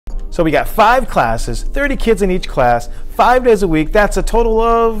So we got 5 classes, 30 kids in each class, 5 days a week. That's a total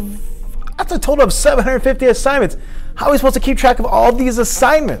of 750 assignments. How are we supposed to keep track of all these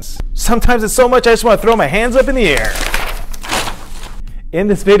assignments? Sometimes it's so much I just want to throw my hands up in the air. In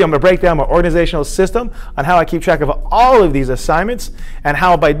this video, I'm going to break down my organizational system on how I keep track of all of these assignments and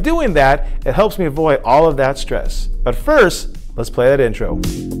how by doing that, it helps me avoid all of that stress. But first, let's play that intro.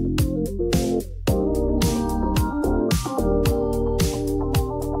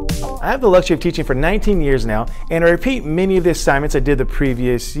 I have the luxury of teaching for 19 years now, and I repeat many of the assignments I did the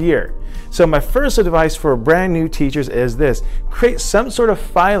previous year. So my first advice for brand new teachers is this: create some sort of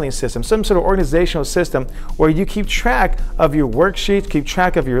filing system, some sort of organizational system where you keep track of your worksheets, keep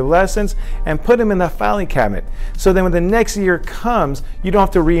track of your lessons, and put them in that filing cabinet. So then when the next year comes, you don't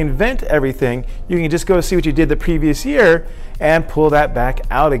have to reinvent everything. You can just go see what you did the previous year and pull that back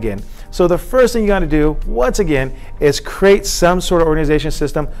out again. So the first thing you got to do, once again, is create some sort of organization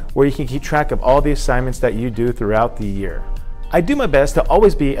system where you can keep track of all the assignments that you do throughout the year. I do my best to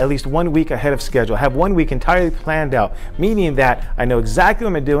always be at least 1 week ahead of schedule. I have 1 week entirely planned out, meaning that I know exactly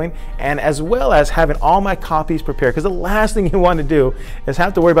what I'm doing, and as well as having all my copies prepared. Because the last thing you want to do is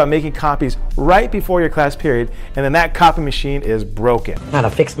have to worry about making copies right before your class period, and then that copy machine is broken. Gotta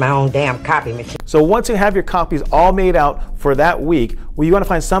fix my own damn copy machine. So once you have your copies all made out for that week, well, you want to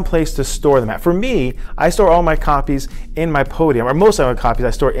find some place to store them at. For me, I store all my copies in my Podium, or most of my copies I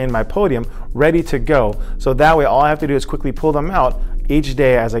store in my Podium, ready to go. So that way, all I have to do is quickly pull them out each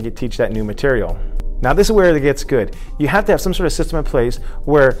day as I teach that new material. Now this is where it gets good. You have to have some sort of system in place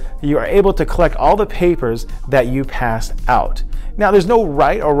where you are able to collect all the papers that you pass out. Now there's no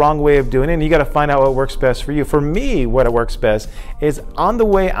right or wrong way of doing it, and you got to find out what works best for you. For me, what works best is on the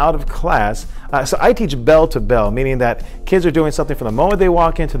way out of class. So I teach bell to bell, meaning that kids are doing something from the moment they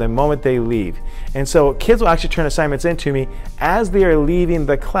walk in to the moment they leave. And so kids will actually turn assignments in to me as they are leaving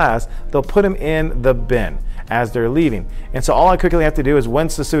the class. They'll put them in the bin as they're leaving. And so all I quickly have to do is,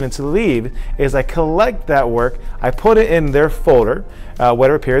 once the students leave, is I collect that work, I put it in their folder,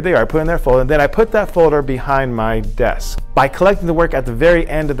 whatever period they are, I put it in their folder, and then I put that folder behind my desk. By collecting the work at the very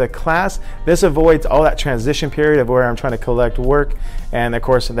end of the class, this avoids all that transition period of where I'm trying to collect work. And of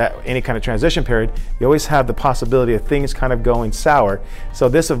course, that any kind of transition period, you always have the possibility of things kind of going sour. So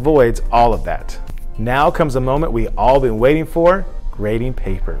this avoids all of that. Now comes the moment we all been waiting for: grading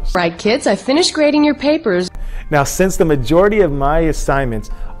papers. Right, kids, I finished grading your papers. Now, since the majority of my assignments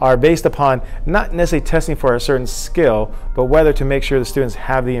are based upon not necessarily testing for a certain skill, but whether to make sure the students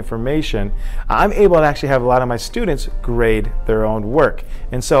have the information, I'm able to actually have a lot of my students grade their own work.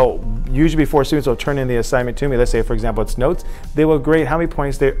 And so usually before students will turn in the assignment to me, let's say for example it's notes, they will grade how many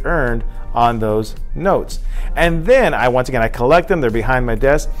points they earned on those notes. And then once again I collect them, they're behind my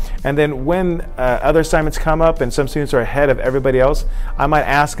desk, and then when other assignments come up and some students are ahead of everybody else, I might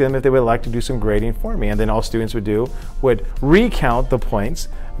ask them if they would like to do some grading for me, and then all students would recount the points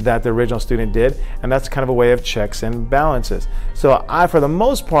that the original student did, and that's kind of a way of checks and balances. So for the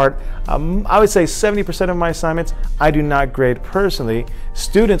most part, I would say 70% of my assignments I do not grade personally.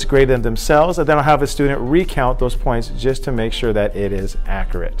 Students grade them themselves, and then I'll have a student recount those points just to make sure that it is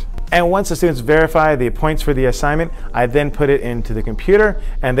accurate. And once the students verify the points for the assignment, I then put it into the computer,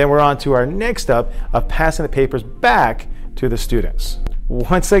 and then we're on to our next step of passing the papers back to the students.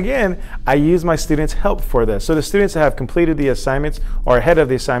 Once again, I use my students' help for this. So the students that have completed the assignments or ahead of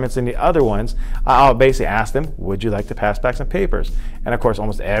the assignments in the other ones, I'll basically ask them, would you like to pass back some papers? And of course,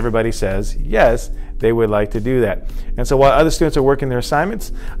 almost everybody says yes, they would like to do that. And so while other students are working their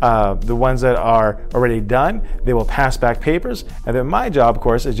assignments, the ones that are already done, they will pass back papers. And then my job, of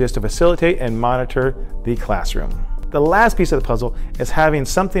course, is just to facilitate and monitor the classroom. The last piece of the puzzle is having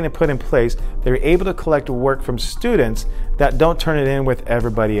something to put in place that you're able to collect work from students that don't turn it in with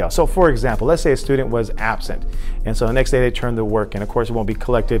everybody else. So for example, let's say a student was absent, and so the next day they turn the work in. Of course, it won't be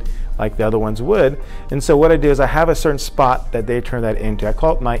collected like the other ones would. And so what I do is I have a certain spot that they turn that into. I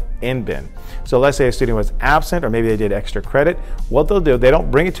call it my in bin. So let's say a student was absent, or maybe they did extra credit. What they'll do, they don't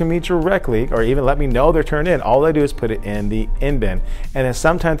bring it to me directly or even let me know they're turned in. All I do is put it in the in bin. And then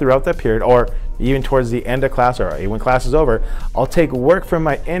sometime throughout that period, or even towards the end of class, or when class is over, I'll take work from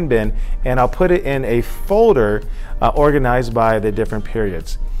my in bin and I'll put it in a folder organized by the different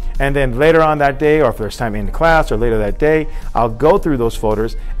periods. And then later on that day, or if there's time in class or later that day, I'll go through those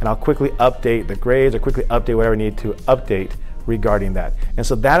folders and I'll quickly update the grades or quickly update whatever I need to update regarding that. And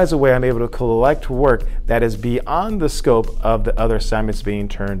so that is a way I'm able to collect work that is beyond the scope of the other assignments being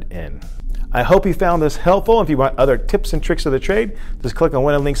turned in. I hope you found this helpful. If you want other tips and tricks of the trade, just click on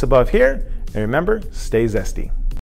one of the links above here. And remember, stay zesty.